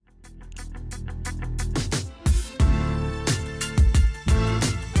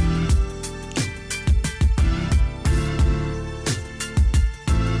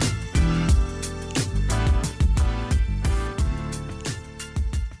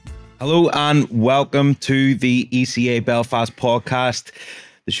Hello and welcome to the ECA Belfast podcast,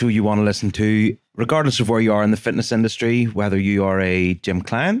 the show you want to listen to regardless of where you are in the fitness industry, whether you are a gym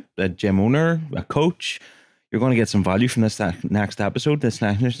client, a gym owner, a coach. You're going to get some value from this next episode. This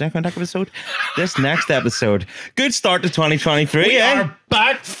next episode. Good start to 2023. We are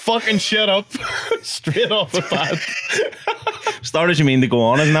back. Fucking shut up. Straight off the bat. Start as you mean to go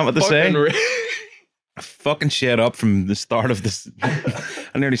on, isn't that what they say? Fucking Fucking shit up from the start of this.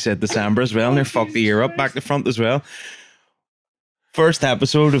 I nearly said December as well. And they fucked the year up back to front as well. First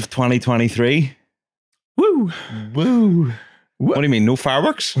episode of 2023. Woo. Woo. What do you mean? No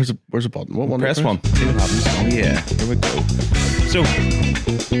fireworks? Where's a button? What one? Press one. See what happens. Oh yeah. Here we go. So,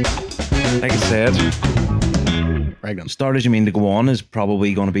 like I said, Right on. start as you mean to go on is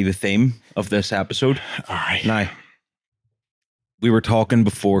probably going to be the theme of this episode. All right. Now, we were talking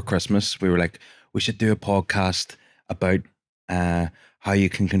before Christmas. We were like, we should do a podcast about how you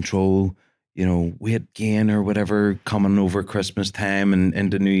can control, weight gain or whatever coming over Christmas time and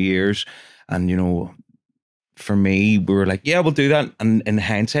into New Year's. And, for me, we were like, yeah, we'll do that. And in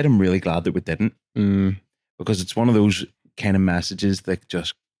hindsight, I'm really glad that we didn't. Because it's one of those kind of messages that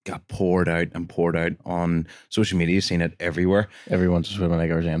just got poured out on social media. You've seen it everywhere. Everyone's swimming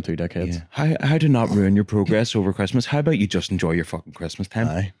like our M2 decades. Yeah. How to not ruin your progress over Christmas. How about you just enjoy your fucking Christmas time?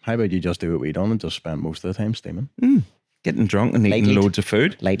 Aye. How about you just do what we done and just spend most of the time steaming? Getting drunk and eating loads of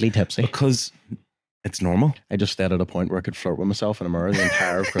food. Lightly tipsy. Because it's normal. I just stayed at a point where I could flirt with myself in a mirror the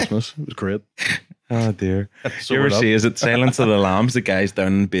entire of Christmas. It was great. Oh dear. So You ever it up. see, is it Silence of the Lambs? The guys down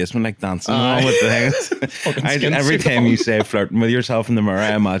in the basement like dancing and all with the Fucking things. skin Every suit time on. you say flirting with yourself in the mirror,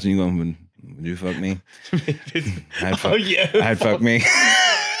 I imagine you going, would you fuck me? I'd fuck, Oh, yeah. I'd fuck me.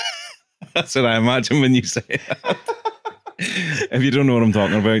 That's what I imagine when you say that. If you don't know what I'm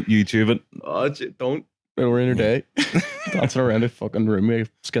talking about, YouTube it. Oh, don't. We're in your day. Dancing around a fucking room with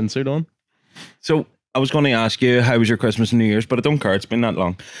a skin suit on. So I was going to ask you, how was your Christmas and New Year's? But I don't care. It's been that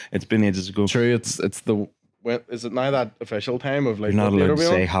long. It's been ages ago. True, it's the... Is it now that official time of like... You're not what date allowed are to we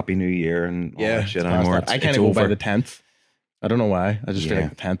on? say Happy New Year and all that shit it's past anymore. that. I It's kind of go by over. the 10th. I don't know why. I just feel Yeah.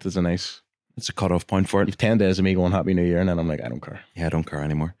 like the 10th is a nice... It's a cutoff point for it. You've 10 days of me going Happy New Year and then I'm like, I don't care. Yeah, I don't care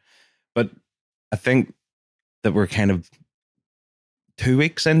anymore. But I think that we're kind of 2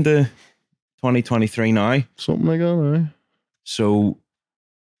 weeks into 2023 now. Something like that, So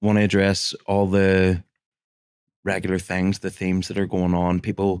want to address all the regular things, the themes that are going on,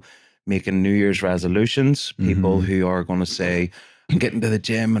 people making New Year's resolutions, people who are going to say, I'm getting to the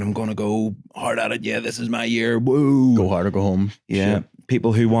gym and I'm going to go hard at it. Yeah, this is my year. Woo. Go hard or go home. Yeah. Shit.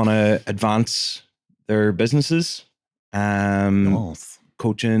 People who want to advance their businesses. Yes.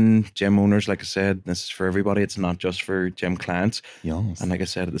 Coaching, gym owners, like I said, this is for everybody. It's not just for gym clients. Yes. And like I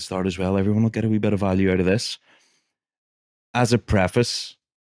said at the start as well, everyone will get a wee bit of value out of this. As a preface,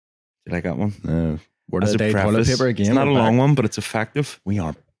 do you like that one? Word As of the a day, toilet paper again. It's not a we're long back. one, but it's effective. We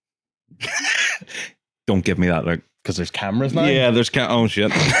are. Don't give me that look. Because there's cameras now. Yeah, there's oh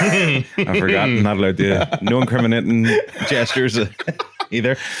shit. I forgot. I'm not allowed to. No incriminating gestures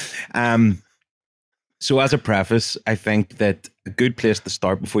either. So as a preface, I think that a good place to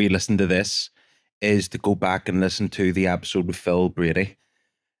start before you listen to this is to go back and listen to the episode with Phil Brady.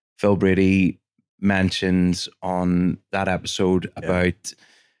 Phil Brady mentions on that episode about,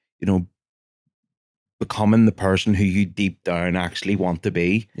 becoming the person who you deep down actually want to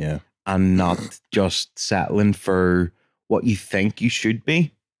be. Yeah. And not just settling for what you think you should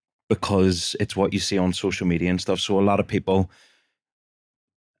be because it's what you see on social media and stuff. So a lot of people,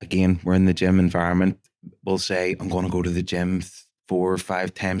 again, we're in the gym environment, will say, I'm going to go to the gym 4 or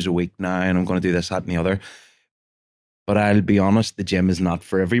 5 times a week now and I'm going to do this, that and the other. But I'll be honest, the gym is not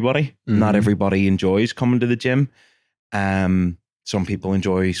for everybody. Not everybody enjoys coming to the gym. Some people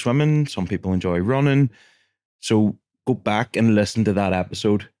enjoy swimming. Some people enjoy running. So go back and listen to that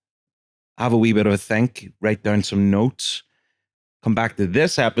episode. Have a wee bit of a think, write down some notes, come back to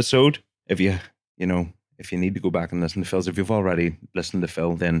this episode. If you need to go back and listen to Phil's, if you've already listened to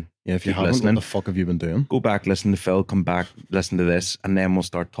Phil, then Yeah, if you keep haven't, listening. what the fuck have you been doing? Go back, listen to Phil, come back, listen to this, and then we'll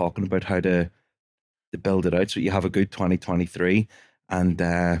start talking about how to build it out so you have a good 2023. And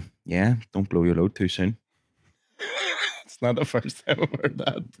don't blow your load too soon. It's not the first time I've heard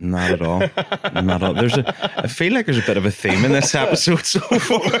that. Not at all. Not at all. I feel like there's a bit of a theme in this episode so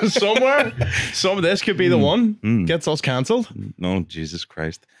far. Somewhere, some of this could be the one. Gets us cancelled. No, Jesus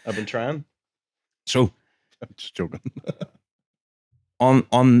Christ. I've been trying. So I'm just joking.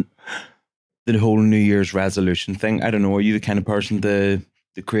 on the whole New Year's resolution thing, I don't know, are you the kind of person to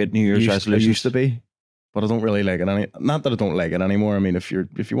create New Year's I resolutions? used to be, but I don't really like it not that I don't like it anymore. I mean, if you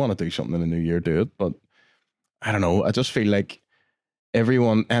want to do something in the new year, do it. But I don't know. I just feel like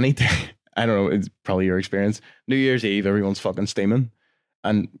everyone, any day, I don't know, it's probably your experience. New Year's Eve, everyone's fucking steaming.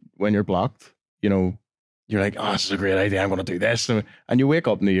 And when you're blocked, you know, you're like, oh, this is a great idea. I'm going to do this. And you wake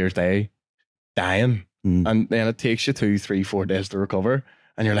up New Year's Day dying. And then it takes you 2, 3, 4 days to recover.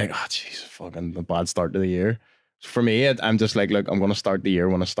 And you're like, oh, jeez, fucking a bad start to the year. So for me, I'm just like, look, I'm going to start the year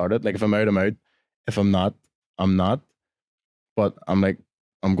when I start it. Like, if I'm out, I'm out. If I'm not, I'm not. But I'm like,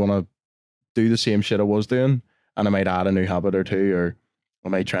 I'm going to do the same shit I was doing. And I might add a new habit or two, or I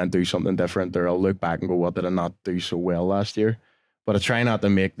might try and do something different, or I'll look back and go, what did I not do so well last year? But I try not to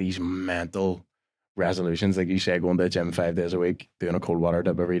make these mental resolutions, like you say, going to the gym 5 days a week, doing a cold water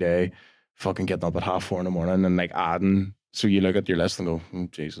dip every day, fucking getting up at 4:30 in the morning, and like adding. So you look at your list and go, oh,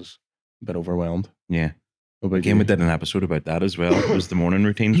 Jesus, a bit overwhelmed. Yeah. Again, we did an episode about that as well. It was the morning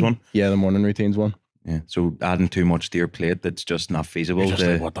routines one. Yeah, the morning routines one. Yeah. So adding too much to your plate, that's just not feasible. You're just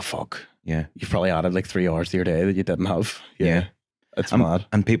like, what the fuck? Yeah. You've probably added like 3 hours to your day that you didn't have. Yeah. It's mad.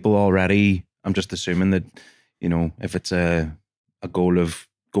 And people already, I'm just assuming that, you know, if it's a goal of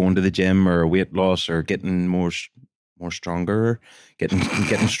going to the gym or weight loss or getting more stronger,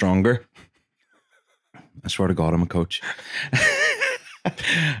 getting stronger. I swear to God, I'm a coach.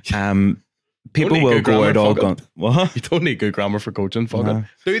 People will go out all gone. What? You don't need good grammar for coaching. Fuck it.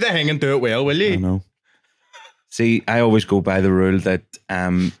 Do the thing and do it well, will you? I know. See, I always go by the rule that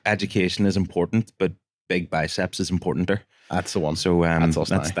education is important, but big biceps is importanter. That's the one. So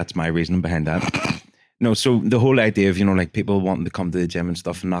that's my reasoning behind that. No, so the whole idea of, you know, like people wanting to come to the gym and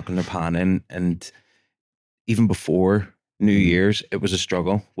stuff and knocking their pan in, and even before New Year's, it was a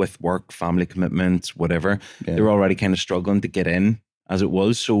struggle with work, family commitments, whatever. Yeah. They were already kind of struggling to get in as it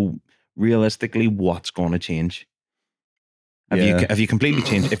was. So realistically, what's going to change? Have you completely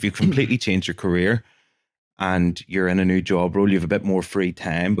changed? If you completely change your career and you're in a new job role, you have a bit more free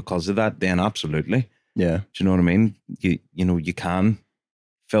time because of that, then absolutely. Yeah. Do you know what I mean? You know, you can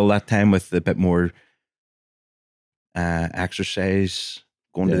fill that time with a bit more exercise,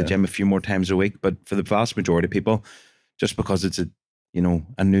 going to the gym a few more times a week. But for the vast majority of people, just because it's a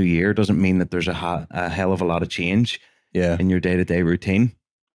new year doesn't mean that there's a hell of a lot of change in your day-to-day routine.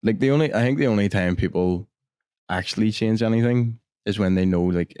 Like I think the only time people actually change anything is when they know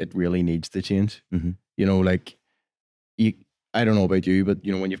like it really needs to change. Mm-hmm. You know, like I don't know about you, but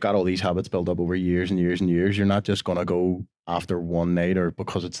you know, when you've got all these habits built up over years and years and years, you're not just gonna go after one night or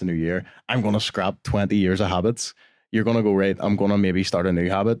because it's the new year, I'm gonna scrap 20 years of habits. You're gonna go, right, I'm gonna maybe start a new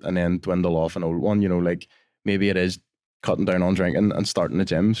habit and then dwindle off an old one. You know, like maybe it is cutting down on drinking and starting the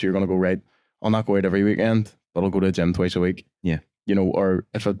gym. So you're gonna go, right, I'll not go out every weekend, but I'll go to the gym twice a week. Yeah. You know, or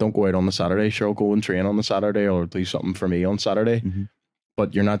if I don't go out on the Saturday, sure, I'll go and train on the Saturday or do something for me on Saturday. Mm-hmm.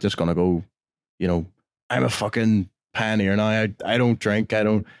 But you're not just going to go, you know, I'm a fucking pioneer now. I don't drink.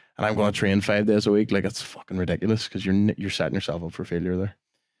 And I'm going to train 5 days a week. Like, it's fucking ridiculous because you're setting yourself up for failure there.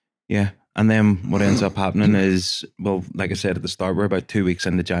 Yeah. And then what ends up happening is, well, like I said at the start, we're about 2 weeks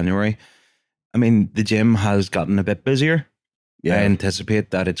into January. I mean, the gym has gotten a bit busier. Yeah. I anticipate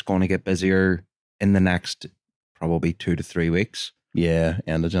that it's going to get busier in the next probably 2 to 3 weeks. Yeah,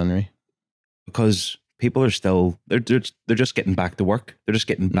 end of January. Because people are still, they're just getting back to work. They're just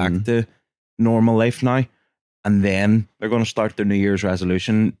getting back to normal life now. And then they're going to start their New Year's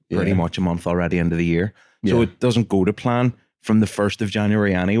resolution pretty much a month already into the year. So it doesn't go to plan from the 1st of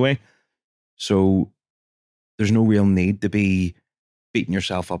January anyway. So there's no real need to be beating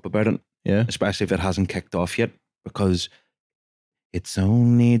yourself up about it. Yeah. Especially if it hasn't kicked off yet, because it's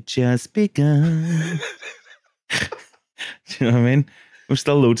only just begun. Do you know what I mean? There's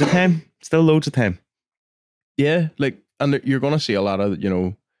still loads of time. Yeah, like, and you're going to see a lot of, you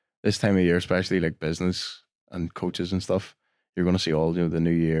know, this time of year, especially like business and coaches and stuff, you're going to see all, you know, the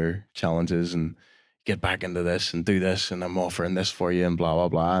New Year challenges and get back into this and do this and I'm offering this for you and blah, blah,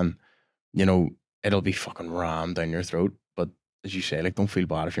 blah. And, you know, it'll be fucking rammed down your throat. But as you say, like, don't feel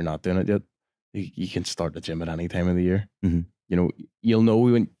bad if you're not doing it yet. You can start the gym at any time of the year. Mm-hmm. You know, you'll know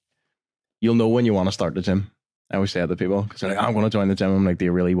when you want to start the gym. I always say that to people because they're like, I'm going to join the gym. I'm like, do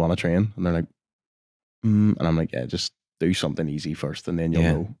you really want to train? And they're like, and I'm like, yeah, just do something easy first and then you'll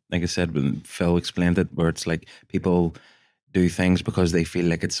know. Like I said, when Phil explained it, where it's like people do things because they feel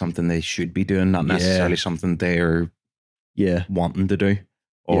like it's something they should be doing, not necessarily something they're wanting to do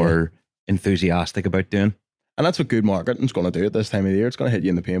or enthusiastic about doing. And that's what good marketing's going to do at this time of the year. It's going to hit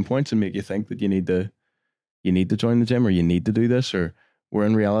you in the pain points and make you think that you need to join the gym or you need to do this, or where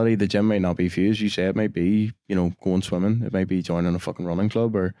in reality the gym might not be for you. As you say, it might be, you know, going swimming. It might be joining a fucking running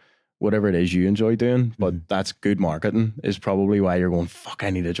club or whatever it is you enjoy doing. But that's good marketing is probably why you're going, fuck, I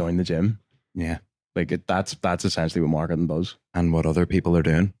need to join the gym. Yeah. Like that's essentially what marketing does. And what other people are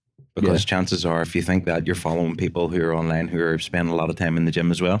doing. because chances are, if you think that, you're following people who are online who are spending a lot of time in the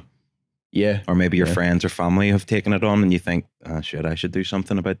gym as well. Yeah. Or maybe your friends or family have taken it on and you think, oh, shit, I should do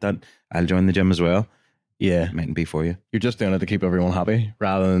something about that. I'll join the gym as well. Yeah. It mightn't be for you. You're just doing it to keep everyone happy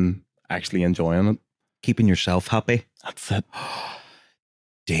rather than actually enjoying it. Keeping yourself happy. That's it.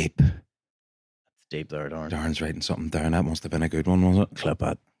 Deep. That's deep there, Darren. Darren's writing something down. That must have been a good one, was it? Clip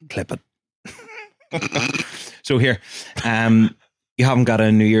it. Clip it. So here, you haven't got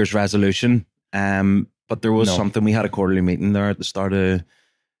a New Year's resolution, but there was something. We had a quarterly meeting there at the start of,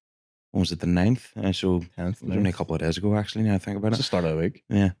 what was it, the 9th? So 10th, it was only a couple of days ago, actually, now I think about It's the start of the week.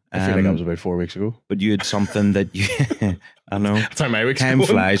 Yeah. I feel like that was about 4 weeks ago. But you had something that you, I know. That's how my week's Time going.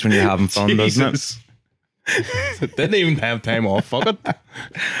 flies when you're having fun, doesn't it? Didn't even have time off. Fuck it.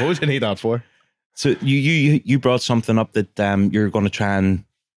 What would you need that for? So you brought something up that you're going to try and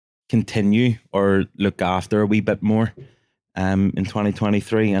continue or look after a wee bit more in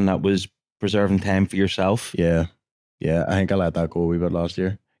 2023, and that was preserving time for yourself. Yeah. Yeah, I think I let that go a wee bit last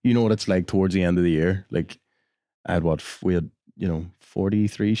year. You know what it's like towards the end of the year? Like, we had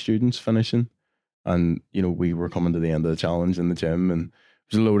 43 students finishing, and, we were coming to the end of the challenge in the gym, and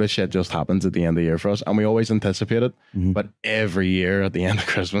there's a load of shit just happens at the end of the year for us, and we always anticipate it. Mm-hmm. But every year at the end of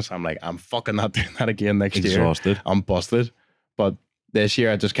Christmas, I'm like, I'm fucking not doing that again next year. Exhausted. I'm busted. But this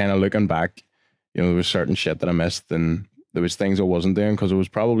year, I just kind of looking back, there was certain shit that I missed, and there was things I wasn't doing because I was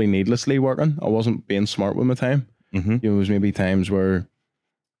probably needlessly working. I wasn't being smart with my time. Mm-hmm. There was maybe times where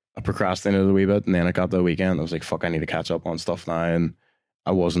I procrastinated a wee bit, and then I got to the weekend. I was like, fuck, I need to catch up on stuff now. And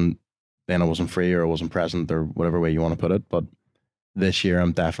I wasn't free, or I wasn't present, or whatever way you want to put it. But this year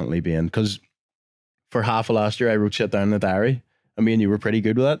I'm definitely being, because for half of last year I wrote shit down in the diary. I mean, you were pretty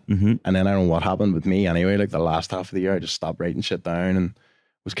good with that. Mm-hmm. And then I don't know what happened with me anyway. Like the last half of the year, I just stopped writing shit down and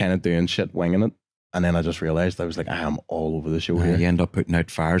was kind of doing shit, winging it. And then I just realized I was like, I am all over the show here. You end up putting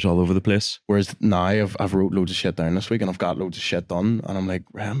out fires all over the place. Whereas now I've wrote loads of shit down this week, and I've got loads of shit done, and I'm like,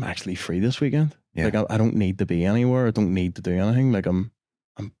 I'm actually free this weekend. Yeah. Like I don't need to be anywhere. I don't need to do anything. Like I'm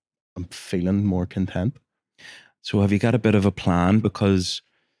feeling more content. So have you got a bit of a plan? Because,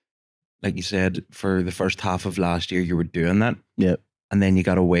 like you said, for the first half of last year, you were doing that. Yeah. And then you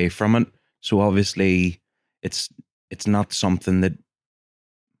got away from it. So obviously it's not something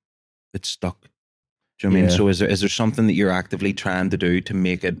that's stuck. Do you know what I mean? So is there something that you're actively trying to do to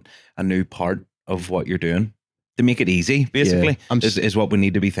make it a new part of what you're doing? To make it easy, basically, is what we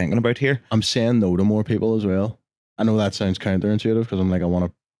need to be thinking about here. I'm saying no to more people as well. I know that sounds counterintuitive because I'm like, I want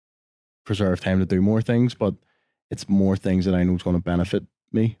to preserve time to do more things, but it's more things that I know is going to benefit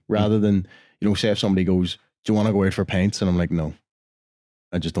me rather than, say if somebody goes, do you want to go out for pints? And I'm like, no,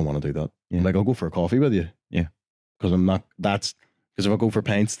 I just don't want to do that. Yeah. I'm like, I'll go for a coffee with you. Yeah. Because because if I go for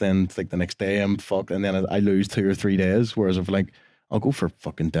pints, then it's like the next day I'm fucked, and then I lose 2 or 3 days. Whereas if I'll go for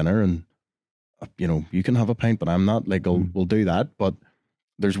fucking dinner and, you can have a pint, but I'm not like, we'll do that. But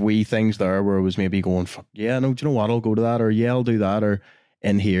there's wee things there where I was maybe going, fuck, yeah, no, do you know what? I'll go to that, or yeah, I'll do that. Or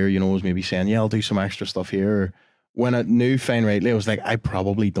in here, I was maybe saying, yeah, I'll do some extra stuff here. Or when I knew fine rightly, I was like, I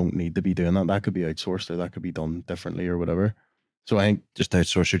probably don't need to be doing that. That could be outsourced, or that could be done differently or whatever. So I think just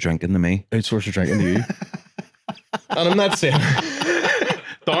outsource your drinking to me. Outsource your drinking to you. And I'm not saying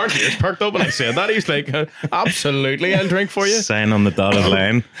Darren here's perked up when I said that. He's like, absolutely, I'll drink for you. Sign on the dotted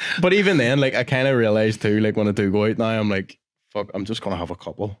line. But even then, like, I kind of realized too, like, when I do go out now, I'm like, fuck, I'm just going to have a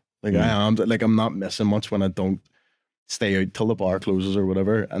couple. Like, I'm not missing much when I don't stay out till the bar closes or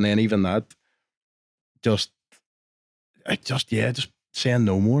whatever. And then even that, just saying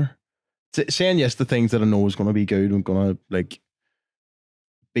no more. Saying yes to things that I know is going to be good and going to, like,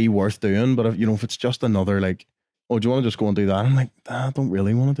 be worth doing. But if it's just another, like, oh, do you want to just go and do that? I'm like, I don't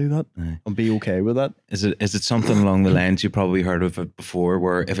really want to do that. And be okay with that. Is it something along the lines you probably heard of it before,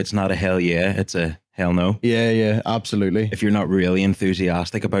 where if it's not a hell yeah, it's a hell no? Yeah, absolutely. If you're not really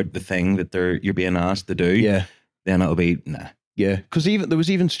enthusiastic about the thing that you're being asked to do, then it'll be nah. Yeah, because there was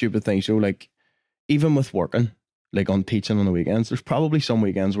even stupid things. So, like, even with working, like on teaching on the weekends, there's probably some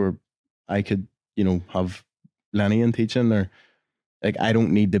weekends where I could, have Lenny in teaching, or like, I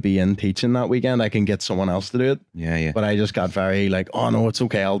don't need to be in teaching that weekend. I can get someone else to do it. Yeah. But I just got very like, oh no, it's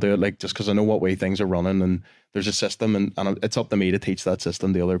okay, I'll do it. Like, just because I know what way things are running, and there's a system, and it's up to me to teach that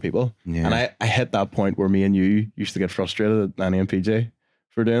system to other people. Yeah. And I hit that point where me and you used to get frustrated at Nanny and PJ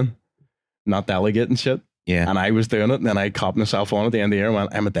for doing, not delegating shit. Yeah. And I was doing it, and then I copped myself on at the end of the year and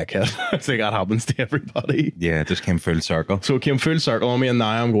went, I'm a dickhead. It's like, that happens to everybody. Yeah, it just came full circle. So it came full circle on me, and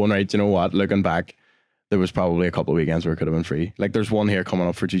now I'm going, right, you know what, looking back, there was probably a couple of weekends where it could have been free. Like, there's one here coming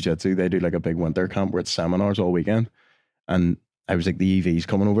up for jiu-jitsu. They do like a big winter camp where it's seminars all weekend. And I was like, the EV's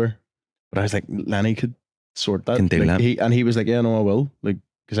coming over. But I was like, Lenny could sort that. Can do like, that. He was like, yeah, no, I will. Like,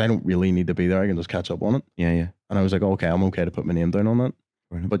 because I don't really need to be there. I can just catch up on it. Yeah. And I was like, okay, I'm okay to put my name down on that.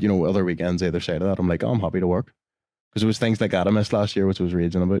 Brilliant. But, you know, other weekends, either side of that, I'm like, oh, I'm happy to work. Because it was things like that I missed last year, which I was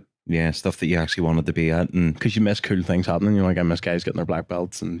raging about. Yeah, stuff that you actually wanted to be at. And Because you miss cool things happening. You know, like I miss guys getting their black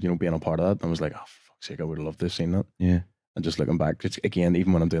belts and, you know, being a part of that. And I was like, oh, for fuck's sake, I would have loved to have seen that. yeah. And just looking back, it's, again,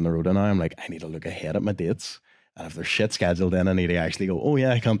 even when I'm doing the road now, I'm like, I need to look ahead at my dates. And if there's shit scheduled in, I need to actually go, oh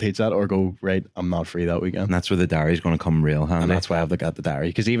yeah, I can't teach that, or go, right, I'm not free that weekend. And that's where the diary's going to come real handy. And that's why I've got the diary.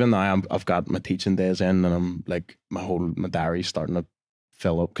 Because even now I've got my teaching days in, and I'm like, my diary's starting to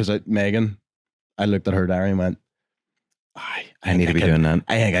fill up. Because Megan, I looked at her diary and went, I need to be doing that.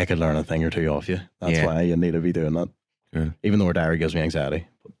 I think I could learn a thing or two off you. That's why you need to be doing that. Cool. Even though her diary gives me anxiety.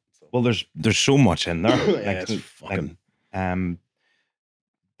 Well, there's so much in there. Yeah, it's fucking...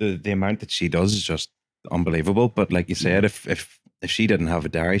 The amount that she does is just unbelievable. But like you said, if she didn't have a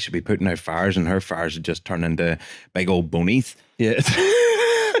diary, she'd be putting out fires, and her fires would just turn into big old bonies. Yeah.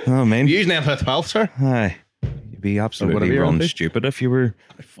 Oh man, you using them for the 12th, sir? Aye. You'd be absolutely run stupid if you were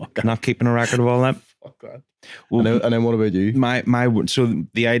not keeping a record of all that. Fuck that. Well, and then what about you? So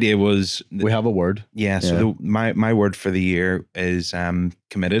the idea was we have a word. Yeah. So my word for the year is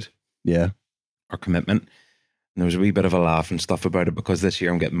committed. Yeah. Or commitment. And there was a wee bit of a laugh and stuff about it because this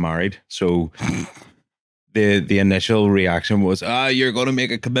year I'm getting married. So the initial reaction was, you're going to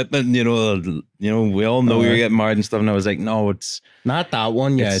make a commitment. You know, we all know you're getting married and stuff. And I was like, no, it's not that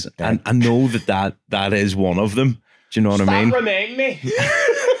one yet. And I know that is one of them. Do you know what I mean? Stop reminding me.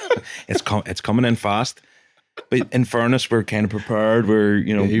 It's coming in fast. But in fairness, we're kind of prepared. We're,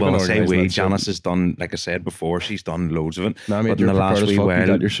 I say we. Janice has done, like I said before, she's done loads of it. No, I mean, but in the last wee while, you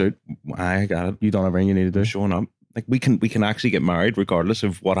got your suit. I got it. You done everything you need to do. Showing up. Like we can actually get married regardless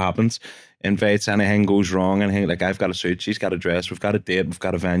of what happens. Invites, anything goes wrong, anything. Like I've got a suit, she's got a dress, we've got a date, we've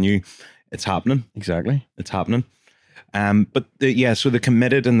got a venue. It's happening. Exactly. It's happening. But so the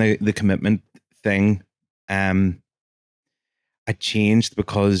committed and the commitment thing, I changed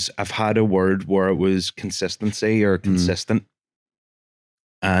because I've had a word where it was consistency or consistent.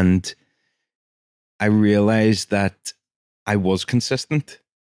 And I realized that I was consistent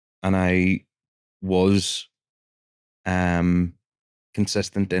and I was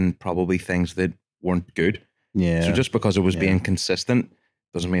consistent in probably things that weren't good. Yeah. So just because I was being consistent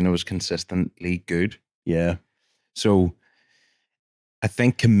doesn't mean I was consistently good. Yeah. So I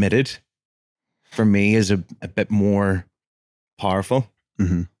think committed for me is a bit more powerful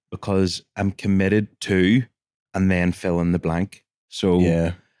because I'm committed to and then fill in the blank. So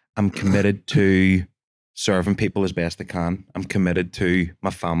I'm committed to serving people as best I can. I'm committed to my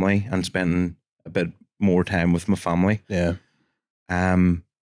family and spending a bit more time with my family. Yeah.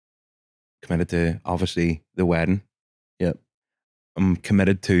 Committed to obviously the wedding. Yep. I'm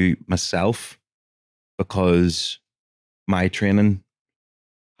committed to myself because my training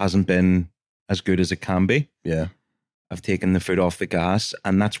hasn't been as good as it can be. Yeah. I've taken the foot off the gas,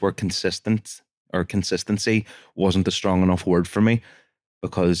 and that's where consistency wasn't a strong enough word for me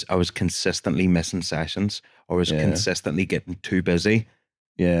because I was consistently missing sessions or was consistently getting too busy.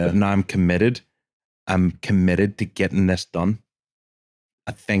 Yeah. But now I'm committed. I'm committed to getting this done.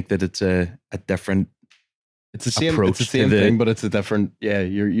 I think that it's a different It's the same thing, but it's a different,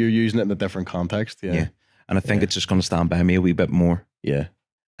 you're using it in a different context. Yeah. And I think it's just going to stand by me a wee bit more. Yeah.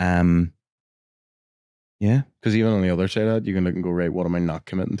 Yeah. Because even on the other side of that, you can look and go, right, what am I not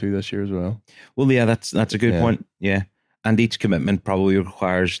committing to this year as well? Well, yeah, that's a good point. Yeah. And each commitment probably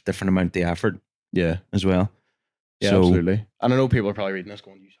requires different amount of effort. Yeah. As well. Yeah, so, absolutely. And I know people are probably reading this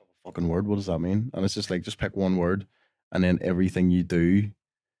going, you have a fucking word. What does that mean? And it's just like, just pick one word and then everything you do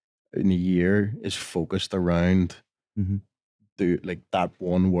in a year is focused around like that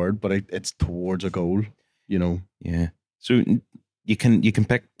one word, but it's towards a goal, you know? Yeah. So you can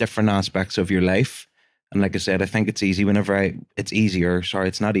pick different aspects of your life. And like I said, I think it's easy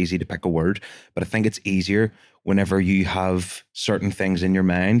it's not easy to pick a word, but I think it's easier whenever you have certain things in your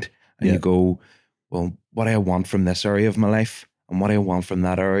mind and you go, well, what do I want from this area of my life? And what do I want from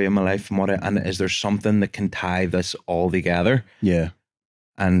that area of my life? And is there something that can tie this all together? Yeah.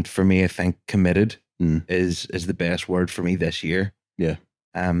 And for me, I think committed is the best word for me this year. Yeah.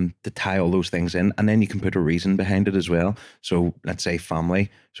 To tie all those things in, and then you can put a reason behind it as well. So let's say family.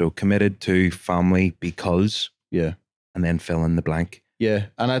 So committed to family because, and then fill in the blank. Yeah,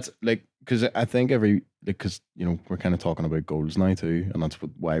 and that's like because I think because we're kind of talking about goals now too, and that's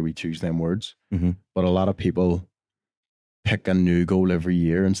why we choose them words. But a lot of people pick a new goal every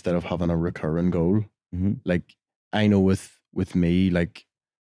year instead of having a recurring goal. Like I know with me, like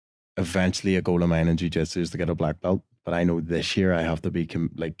eventually a goal of mine in jiu-jitsu is to get a black belt. But I know this year I have to be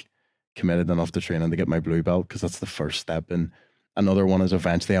committed enough to training to get my blue belt because that's the first step in Another one is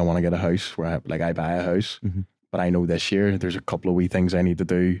eventually I want to get a house where I buy a house. Mhm. But I know this year there's a couple of wee things I need to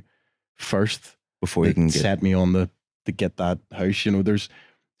do first Before you that can get set me on to get that house. You know,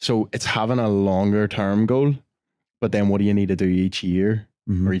 so it's having a longer term goal, but then what do you need to do each year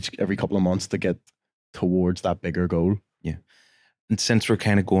Mhm. or every couple of months to get towards that bigger goal? And since we're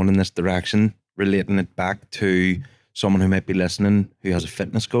kind of going in this direction, relating it back to someone who might be listening who has a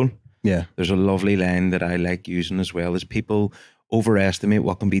fitness goal, Yeah. there's a lovely line that I like using as well, is people overestimate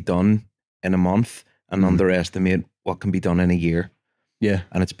what can be done in a month and Mhm. underestimate what can be done in a year. Yeah.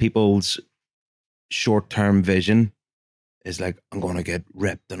 And it's people's short-term vision is like, I'm going to get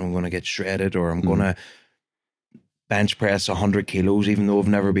ripped and I'm going to get shredded, or I'm going to bench press 100 kilos even though I've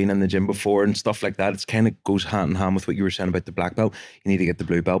never been in the gym before and stuff like that. It's kind of goes hand in hand with what you were saying about the black belt. You need to get the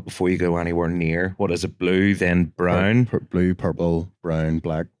blue belt before you go anywhere near, what is it, blue, then brown? Blue, purple, brown,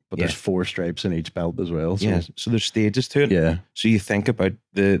 black. But Yeah. there's 4 stripes in each belt as well. So Yeah, so there's stages to it. yeah. So you think about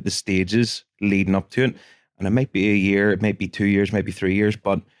the stages leading up to it, and it might be a year, it might be 2 years, maybe 3 years,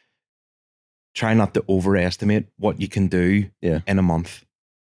 but try not to overestimate what you can do Yeah. in a month.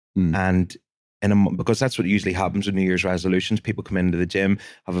 Mm. And because that's what usually happens with New Year's resolutions. People come into the gym,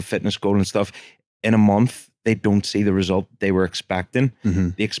 have a fitness goal and stuff. In a month, they don't see the result they were expecting.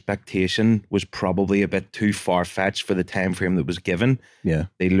 Mhm. The expectation was probably a bit too far-fetched for the time frame that was given. Yeah.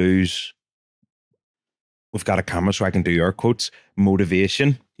 They lose, we've got a camera so I can do your quotes,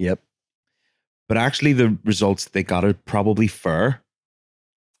 motivation. Yep. But actually the results they got are probably fair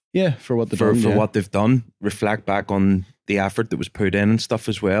Yeah. For what for what they've done. Reflect back on the effort that was put in and stuff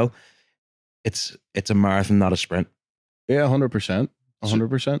as well. It's a marathon, not a sprint. Yeah. 100%.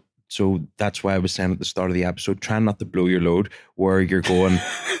 100%. So that's why I was saying at the start of the episode, try not to blow your load where you're going,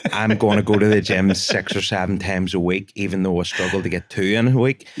 I'm going to go to the gym 6 or 7 times a week, even though I struggle to get 2 in a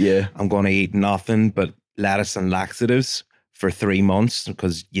week. Yeah. I'm going to eat nothing but lettuce and laxatives for 3 months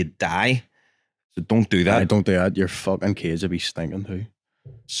because you die. So don't do that. Don't do that. Your fucking kids will be stinking too.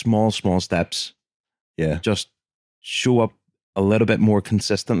 Small steps. Yeah. Just show up a little bit more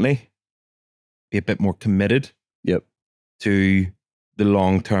consistently. Be a bit more committed. Yep. To the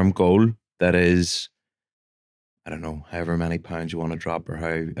long-term goal that is, I don't know, however many pounds you want to drop or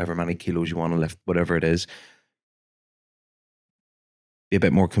however many kilos you want to lift, whatever it is. Be a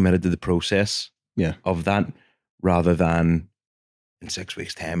bit more committed to the process of that rather than in 6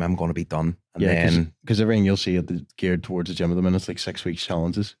 weeks' time, I'm going to be done. And then, because everything you'll see geared towards the gym at the minute, it's like 6 week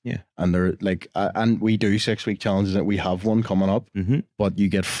challenges. Yeah. And they're like, and we do 6 week challenges, and we have one coming up, but you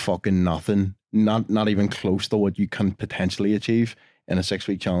get fucking nothing, not even close to what you can potentially achieve in a 6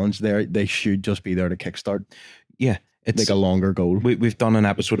 week challenge. They should just be there to kickstart. Yeah. It's like a longer goal. We've done an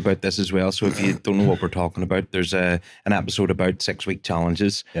episode about this as well. So if you don't know what we're talking about, there's an episode about 6 week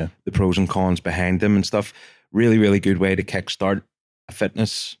challenges, the pros and cons behind them and stuff. Really, really good way to kickstart a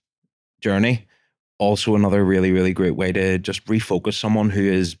fitness journey. Also another really, really great way to just refocus someone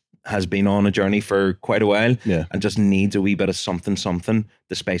who has been on a journey for quite a while and just needs a wee bit of something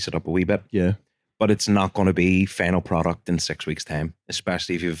to spice it up a wee bit. Yeah. But it's not going to be final product in 6 weeks' time,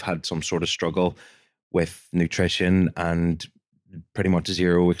 especially if you've had some sort of struggle with nutrition and pretty much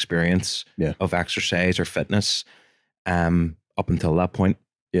zero experience of exercise or fitness up until that point.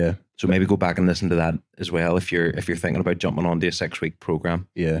 Yeah. So maybe go back and listen to that as well if you're thinking about jumping onto a 6 week program.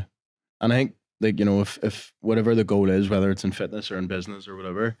 Yeah. And I think, like, you know, if whatever the goal is, whether it's in fitness or in business or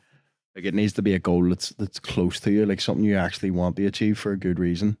whatever, like, it needs to be a goal that's close to you, like something you actually want to achieve for a good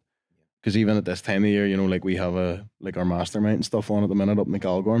reason. Because even at this time of year, you know, like we have our mastermind and stuff on at the minute up in the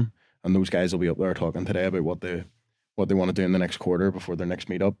Galgorm, and those guys will be up there talking today about what they want to do in the next quarter before their next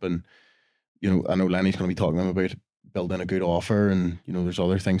meetup. And, you know, I know Lenny's going to be talking to them about building a good offer, and, you know, there's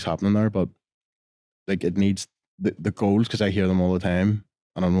other things happening there, but like it needs the goals, because I hear them all the time,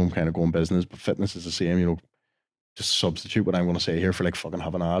 and I know I'm kind of going business, but fitness is the same, you know, just substitute what I'm going to say here for like fucking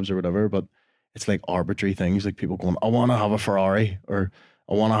having abs or whatever, but it's like arbitrary things, like people going, I want to have a Ferrari, or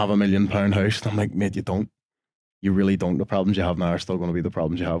I want to have £1 million house. And I'm like, mate, you don't. You really don't. The problems you have now are still going to be the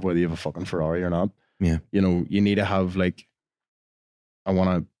problems you have whether you have a fucking Ferrari or not. Yeah. You know, you need to have like,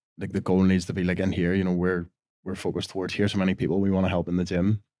 the goal needs to be like in here, you know, we're focused towards, here's how many people we want to help in the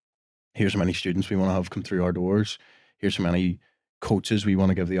gym. Here's how many students we want to have come through our doors. Here's how many coaches we want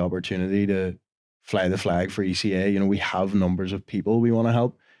to give the opportunity to fly the flag for ECA. You know, we have numbers of people we want to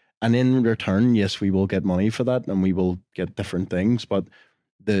help. And in return, yes, we will get money for that, and we will get different things. But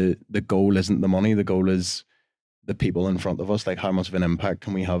the goal isn't the money. The goal is the people in front of us. Like, how much of an impact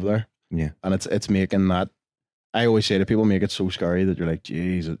can we have there? Yeah. And it's making that. I always say to people, make it so scary that you're like,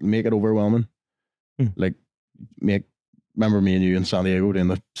 geez, make it overwhelming. Like, remember me and you in San Diego doing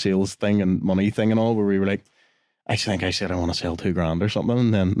the sales thing and money thing and all, where we were like, I think I said I want to sell $2,000 or something,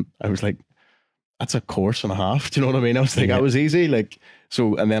 and then I was like, that's a course and a half. Do you know what I mean? I was like, Yeah. that was easy. Like,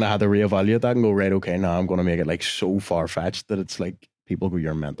 so, and then I had to reevaluate that and go, right, okay, now I'm going to make it like so far fetched that it's like people go,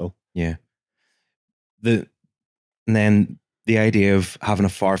 you're mental. Yeah. And then the idea of having a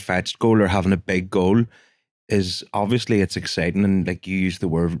far-fetched goal or having a big goal is obviously it's exciting, and like you use the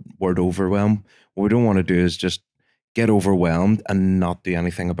word overwhelm. What we don't want to do is just get overwhelmed and not do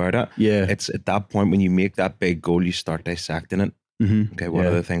anything about it. Yeah. It's at that point when you make that big goal, you start dissecting it. Mm-hmm. Okay, what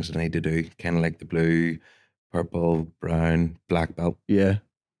are the things that I need to do? Kind of like the blue, purple, brown, black belt. Yeah.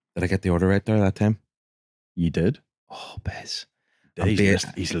 Did I get the order right there that time? You did? Oh, Bez.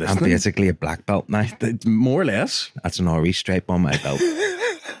 He's listening. I'm basically a black belt now. More or less. That's an RE stripe on my belt.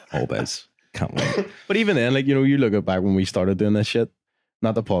 Oh, Bez. Can't wait. But even then, like, you know, you look at back when we started doing this shit,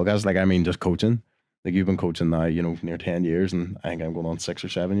 not the podcast, like, I mean, just coaching. Like, you've been coaching now, you know, near 10 years, and I think I'm going on 6 or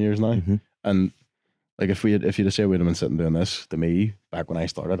 7 years now. Mm-hmm. And like, if you'd have said we'd have been sitting doing this to me back when I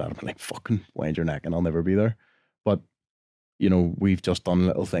started, I'd have been like, fucking wind your neck and I'll never be there. But, you know, we've just done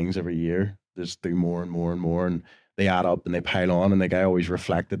little things every year, just do more and more and more, and they add up and they pile on. And like, I always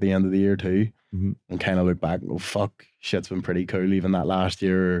reflect at the end of the year too, and kind of look back and go, fuck, shit's been pretty cool. Even that last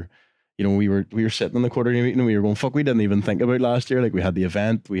year, you know, we were sitting in the quarterly meeting and we were going, fuck, we didn't even think about last year. Like, we had the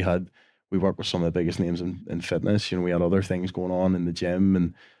event, we worked with some of the biggest names in fitness. You know, we had other things going on in the gym,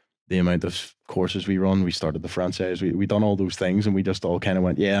 and the amount of courses we run. We started the franchise. We done all those things, and we just all kind of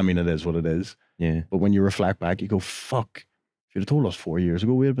went, yeah, I mean, it is what it is. Yeah. But when you reflect back, you go, fuck, if you'd have told us 4 years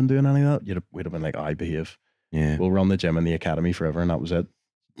ago we'd have been doing any of that, we'd have been like, I behave. Yeah. We'll run the gym and the academy forever, and that was it.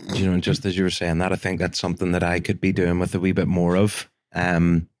 You know, just as you were saying that, I think that's something that I could be doing with a wee bit more of.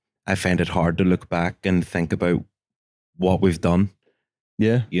 I find it hard to look back and think about what we've done.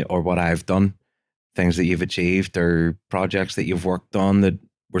 Yeah. Or what I've done, things that you've achieved, or projects that you've worked on that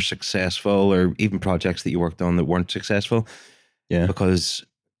were successful, or even projects that you worked on that weren't successful. Yeah. Because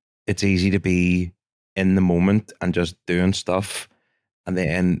it's easy to be in the moment and just doing stuff and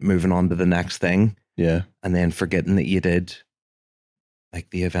then moving on to the next thing. Yeah. And then forgetting that you did like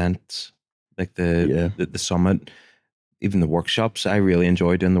the events, like the summit, even the workshops. I really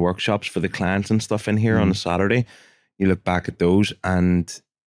enjoy doing the workshops for the clients and stuff in here on a Saturday. You look back at those, and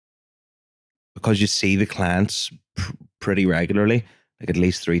because you see the clients pretty regularly, like at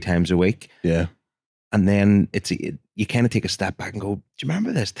least 3 times a week. Yeah. And then you kind of take a step back and go, do you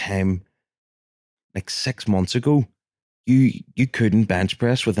remember this time, like 6 months ago, you couldn't bench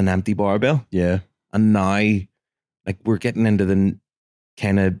press with an empty barbell? Yeah. And now, like, we're getting into the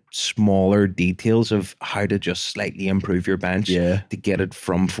kind of smaller details of how to just slightly improve your bench to get it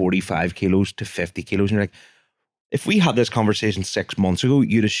from 45 kilos to 50 kilos. And you're like, if we had this conversation 6 months ago,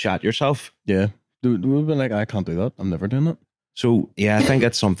 you'd have shot yourself. Yeah. We've been like, I can't do that. I'm never doing it. So, yeah, I think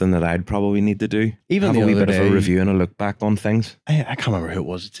that's something that I'd probably need to do. Even have the a wee other bit of day, a review and a look back on things. I can't remember who it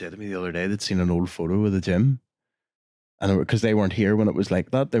was that said to me the other day they'd seen an old photo of the gym. And because they weren't here when it was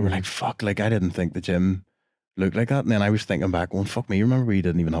like that, they were like, fuck, like, I didn't think the gym looked like that. And then I was thinking back, going, fuck me, remember we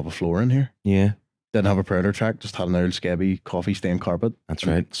didn't even have a floor in here? Yeah. Didn't have a predator track, just had an old scabby coffee stained carpet. That's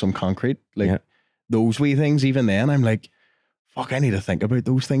right. Some concrete. Like, those wee things, even then, I'm like, fuck, I need to think about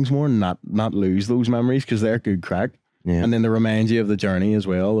those things more and not lose those memories, because they're good crack. Yeah. And then they remind you of the journey as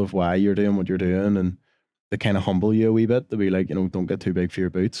well, of why you're doing what you're doing, and they kind of humble you a wee bit to be like, you know, don't get too big for your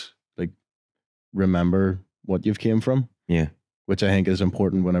boots. Like, remember what you've came from. Yeah. Which I think is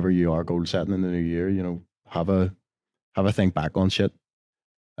important whenever you are goal setting in the new year. You know, have a think back on shit,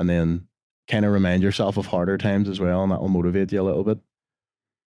 and then kind of remind yourself of harder times as well, and that will motivate you a little bit.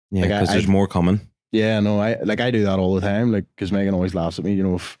 Yeah, because there's more coming. Yeah, no, I do that all the time. Like, because Megan always laughs at me. You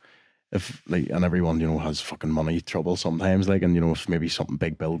know, if like, and everyone, you know, has fucking money trouble sometimes. Like, and you know, if maybe something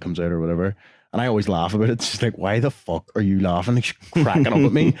big bill comes out or whatever, and I always laugh about it. She's like, "Why the fuck are you laughing?" Like, she's cracking up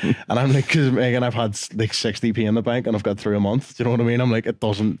at me, and I'm like, "Because Megan, I've had like 60p in the bank, and I've got through a month. Do you know what I mean?" I'm like, it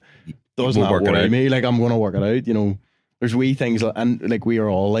doesn't worry me. Like, I'm gonna work it out. You know, there's wee things, and like, we are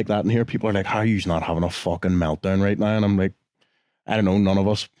all like that in here. People are like, "How are you not having a fucking meltdown right now?" And I'm like, I don't know. None of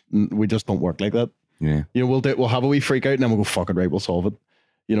us, we just don't work like that. Yeah. You know, we'll have a wee freak out, and then we'll go, fuck it, right, we'll solve it.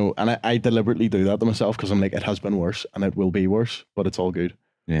 You know, and I deliberately do that to myself, because I'm like, it has been worse and it will be worse, but it's all good.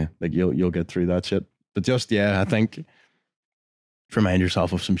 Yeah. Like, you'll get through that shit. But just, I think remind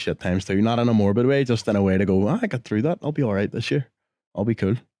yourself of some shit times too. Not in a morbid way, just in a way to go, I got through that. I'll be all right this year. I'll be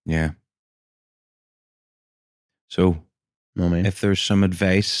cool. Yeah. So, know what I mean? If there's some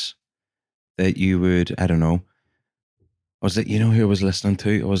advice that you would, I don't know, was it, you know who I was listening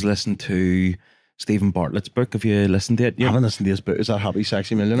to? I was listening to Stephen Bartlett's book. Have you listened to it I yet? haven't listened to this book. Is that Happy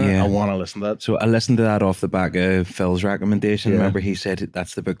Sexy Millionaire? Yeah. I want to listen to that. So I listened to that off the back of Phil's recommendation. Yeah. Remember, he said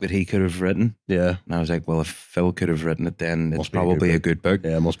that's the book that he could have written. Yeah. And I was like, well, if Phil could have written it, then it's Must be a good probably a book. good book.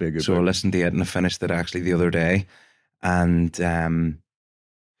 Yeah, it must be a good So I book. listened to it and I finished it actually the other day. And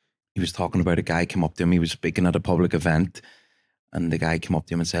he was talking about a guy came up to him. He was speaking at a public event. And the guy came up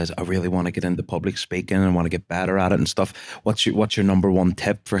to him and says, I really want to get into public speaking and want to get better at it and stuff. What's your number one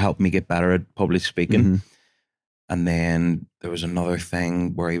tip for helping me get better at public speaking? Mhm. And then there was another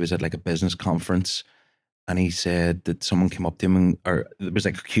thing where he was at like a business conference and he said that someone came up to him or there was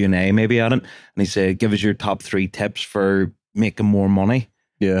like a Q&A maybe at it. And he said, give us your top 3 tips for making more money.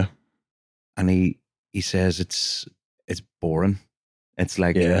 Yeah. And he says it's boring. It's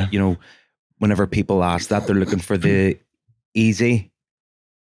like, Yeah. you know, whenever people ask that, they're looking for the easy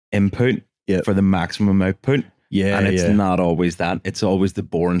input Yeah. for the maximum output. Yeah. And it's yeah. not always that. It's always the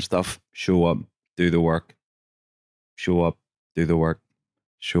boring stuff. Show up, do the work. Show up, do the work.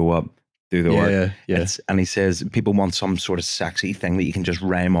 Show up, do the work. Yeah. Yeah. And he says people want some sort of sexy thing that you can just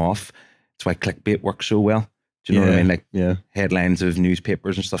rhyme off. That's why clickbait works so well. Do you know what I mean? Like Yeah. headlines of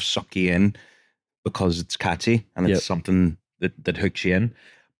newspapers and stuff suck you in because it's catchy and it's Yep. something that hooks you in.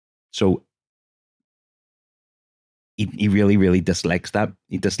 So he really, really dislikes that.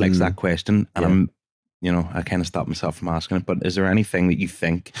 He dislikes that question. And Yeah. I kind of stopped myself from asking it, but is there anything that you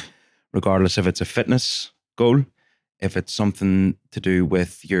think, regardless if it's a fitness goal, if it's something to do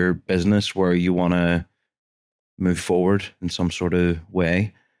with your business where you want to move forward in some sort of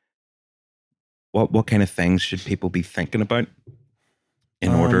way, what kind of things should people be thinking about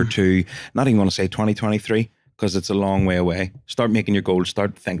in order to, not even want to say 2023, because it's a long way away. Start making your goals,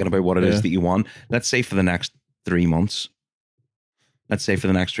 start thinking about what it is that you want. Let's say for the next 3 months.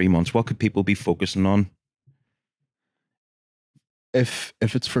 What could people be focusing on? If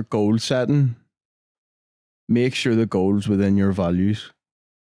it's for goal setting, make sure the goal's within your values,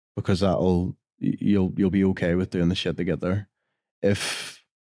 because you'll be okay with doing the shit to get there. If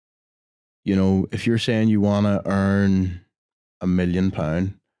you're saying you want to earn £1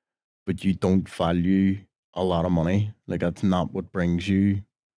 million, but you don't value a lot of money, like that's not what brings you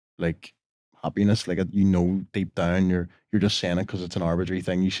like happiness. Like deep down you're just saying it because it's an arbitrary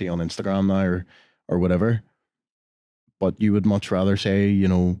thing you see on Instagram now or whatever. But you would much rather say,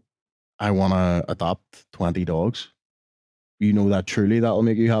 I want to adopt 20 dogs. That truly that'll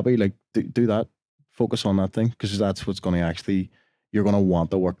make you happy. Like do that. Focus on that thing, because that's what's going to you're going to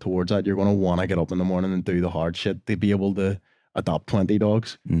want to work towards that. You're going to want to get up in the morning and do the hard shit to be able to adopt 20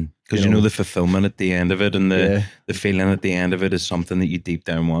 dogs. Because the fulfillment at the end of it and the feeling at the end of it is something that you deep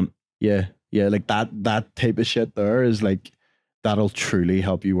down want. Yeah. Yeah. Like that type of shit there is like, that'll truly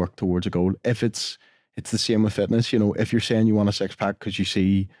help you work towards a goal. If it's the same with fitness, if you're saying you want a 6-pack because you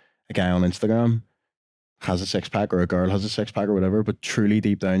see a guy on Instagram has a 6-pack or a girl has a 6-pack or whatever, but truly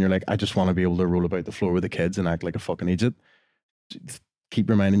deep down you're like, I just want to be able to roll about the floor with the kids and act like a fucking idiot. Keep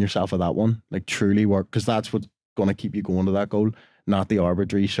reminding yourself of that one. Like truly work, because that's what's going to keep you going to that goal, not the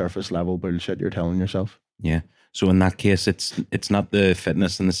arbitrary surface level bullshit you're telling yourself. Yeah. So in that case, it's not the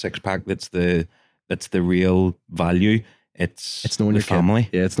fitness and the 6-pack that's the real value. It's knowing your family.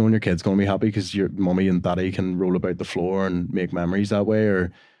 Yeah, it's knowing your kid's going to be happy because your mommy and daddy can roll about the floor and make memories that way.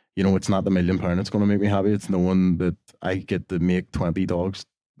 Or, it's not the £1 million that's going to make me happy. It's knowing that I get to make 20 dogs'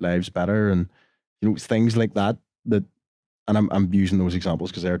 lives better, and things like that. And I'm using those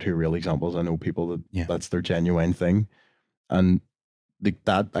examples because they're 2 real examples. I know people that's their genuine thing, and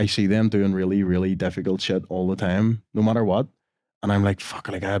that I see them doing really, really difficult shit all the time, no matter what. And I'm like, fuck,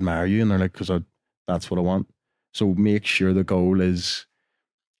 like I admire you, and they're like, because that's what I want. So make sure the goal is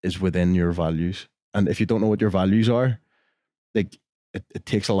within your values. And if you don't know what your values are, like it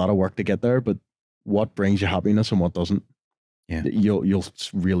takes a lot of work to get there, but what brings you happiness and what doesn't, you'll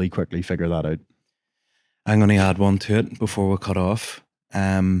really quickly figure that out. I'm going to add one to it before we cut off.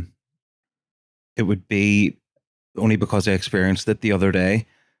 It would be only because I experienced it the other day.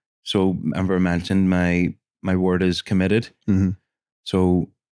 So remember I mentioned my word is committed. Mm-hmm. So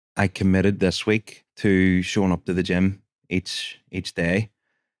I committed this week to showing up to the gym each day.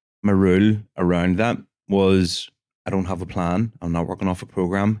 My rule around that was I don't have a plan. I'm not working off a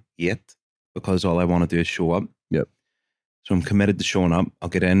program yet because all I want to do is show up. Yep. So I'm committed to showing up. I'll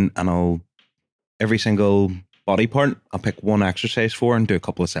get in and every single body part, I'll pick one exercise for and do a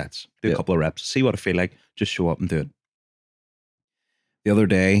couple of sets, a couple of reps, see what I feel like, just show up and do it. The other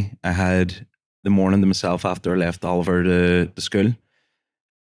day, I had the morning to myself after I left Oliver to school.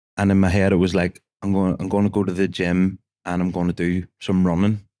 And in my head, it was like, I'm going to go to the gym and I'm going to do some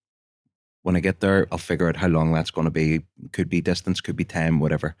running. When I get there, I'll figure out how long that's going to be. Could be distance, could be time,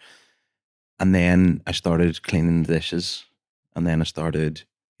 whatever. And then I started cleaning the dishes, and then I started,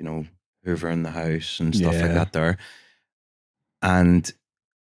 hoovering the house and stuff like Yeah. that there. And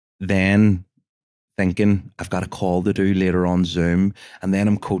then thinking I've got a call to do later on Zoom, and then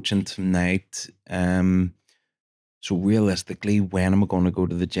I'm coaching tonight. So realistically, when am I going to go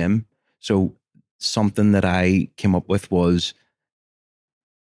to the gym? So something that I came up with was,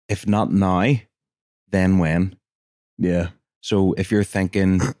 if not now, then when? Yeah. So if you're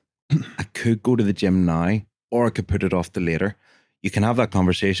thinking, I could go to the gym now, or I could put it off to later, you can have that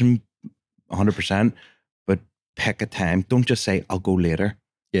conversation 100%, but pick a time. Don't just say, I'll go later.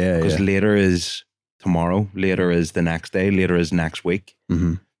 Yeah. Because Yeah. later is tomorrow, later is the next day, later is next week.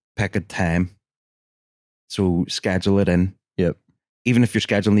 Mm-hmm. Pick a time. So schedule it in. Yep. Even if your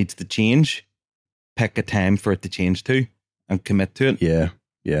schedule needs to change, pick a time for it to change to and commit to it. Yeah.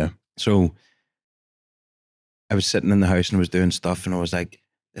 Yeah. So I was sitting in the house and I was doing stuff, and I was like,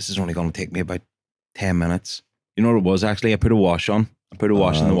 this is only going to take me about 10 minutes. You know what it was actually? I put a wash on. I put a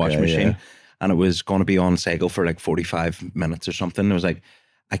wash in the washing machine, yeah. and it was going to be on cycle for like 45 minutes or something. I was like,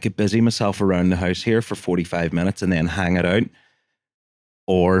 I could busy myself around the house here for 45 minutes and then hang it out.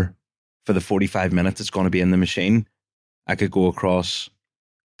 Or for the 45 minutes it's going to be in the machine, I could go across,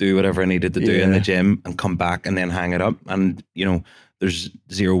 do whatever I needed to do in the gym, and come back and then hang it up. And, there's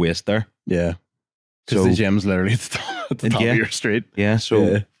zero waste there. Yeah. Because the gym's literally at the top of your street. Yeah.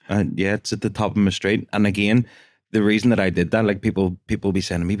 So, it's at the top of my street. And again, the reason that I did that, like people be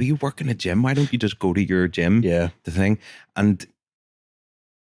saying to me, but you work in a gym, why don't you just go to your gym? Yeah. The thing. And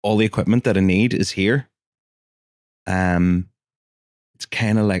all the equipment that I need is here. It's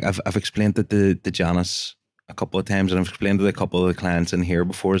kind of like I've explained it to Janice a couple of times, and I've explained it to a couple of the clients in here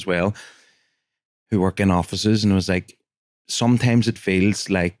before as well, who work in offices, and it was like, sometimes it feels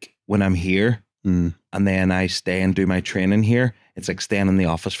like when I'm here and then I stay and do my training here, it's like staying in the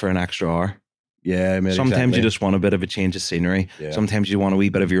office for an extra hour. Yeah, sometimes you just want a bit of a change of scenery. Yeah. Sometimes you want a wee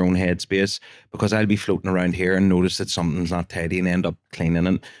bit of your own headspace, because I'll be floating around here and notice that something's not tidy and end up cleaning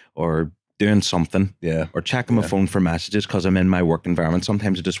it or doing something. Yeah. Or checking my phone for messages because I'm in my work environment.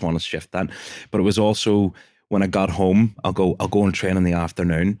 Sometimes I just want to shift that. But it was also when I got home, I'll go and train in the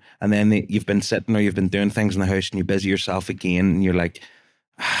afternoon, and then you've been sitting or you've been doing things in the house and you busy yourself again, and you're like,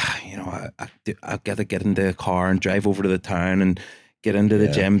 I gotta get into a car and drive over to the town and get into the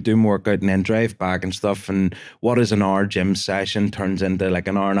gym, do my workout, and then drive back and stuff. And what is an hour gym session turns into like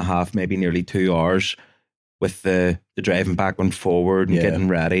an hour and a half, maybe nearly 2 hours, with the driving back and forward and getting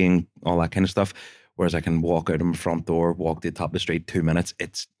ready and all that kind of stuff. Whereas I can walk out of my front door, walk to the top of the street, 2 minutes.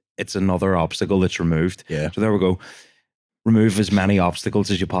 It's another obstacle that's removed. Yeah. So there we go. Remove as many obstacles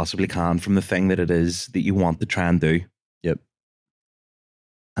as you possibly can from the thing that it is that you want to try and do. Yep.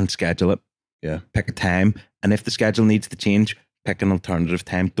 And schedule it. Yeah. Pick a time. And if the schedule needs to change, pick an alternative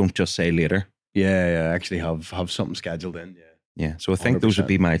time. Don't just say later. Yeah. Actually have something scheduled in. Yeah. Yeah. So I think 100%. those would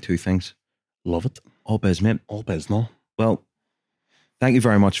be my two things. Love it. All biz, mate. All biz, no? Well, thank you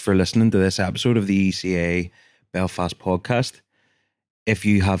very much for listening to this episode of the ECA Belfast podcast. If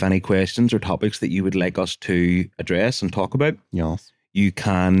you have any questions or topics that you would like us to address and talk about, Yes. you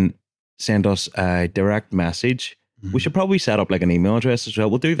can send us a direct message. We should probably set up like an email address as well.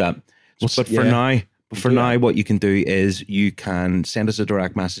 We'll do that. But for now, what you can do is you can send us a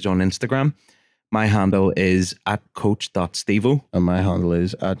direct message on Instagram. My handle is @coach.stevo. And my handle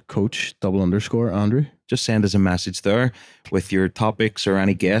is @coach_Andrew. Just send us a message there with your topics or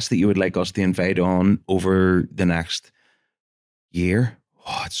any guests that you would like us to invite on over the next year.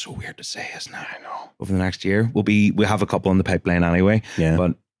 Oh, it's so weird to say, isn't it? I know. Over the next year. We have a couple in the pipeline anyway. Yeah.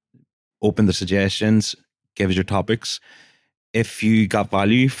 But open the suggestions, give us your topics. If you got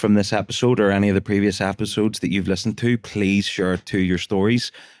value from this episode or any of the previous episodes that you've listened to, please share it to your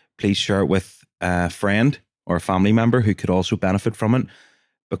stories. Please share it with a friend or a family member who could also benefit from it,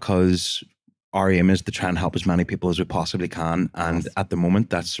 because our aim is to try and help as many people as we possibly can. And at the moment,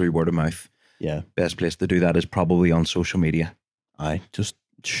 that's through word of mouth. Yeah. Best place to do that is probably on social media. Aye. Just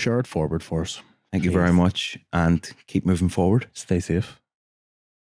share it forward for us. Thank you very much, and keep moving forward. Stay safe.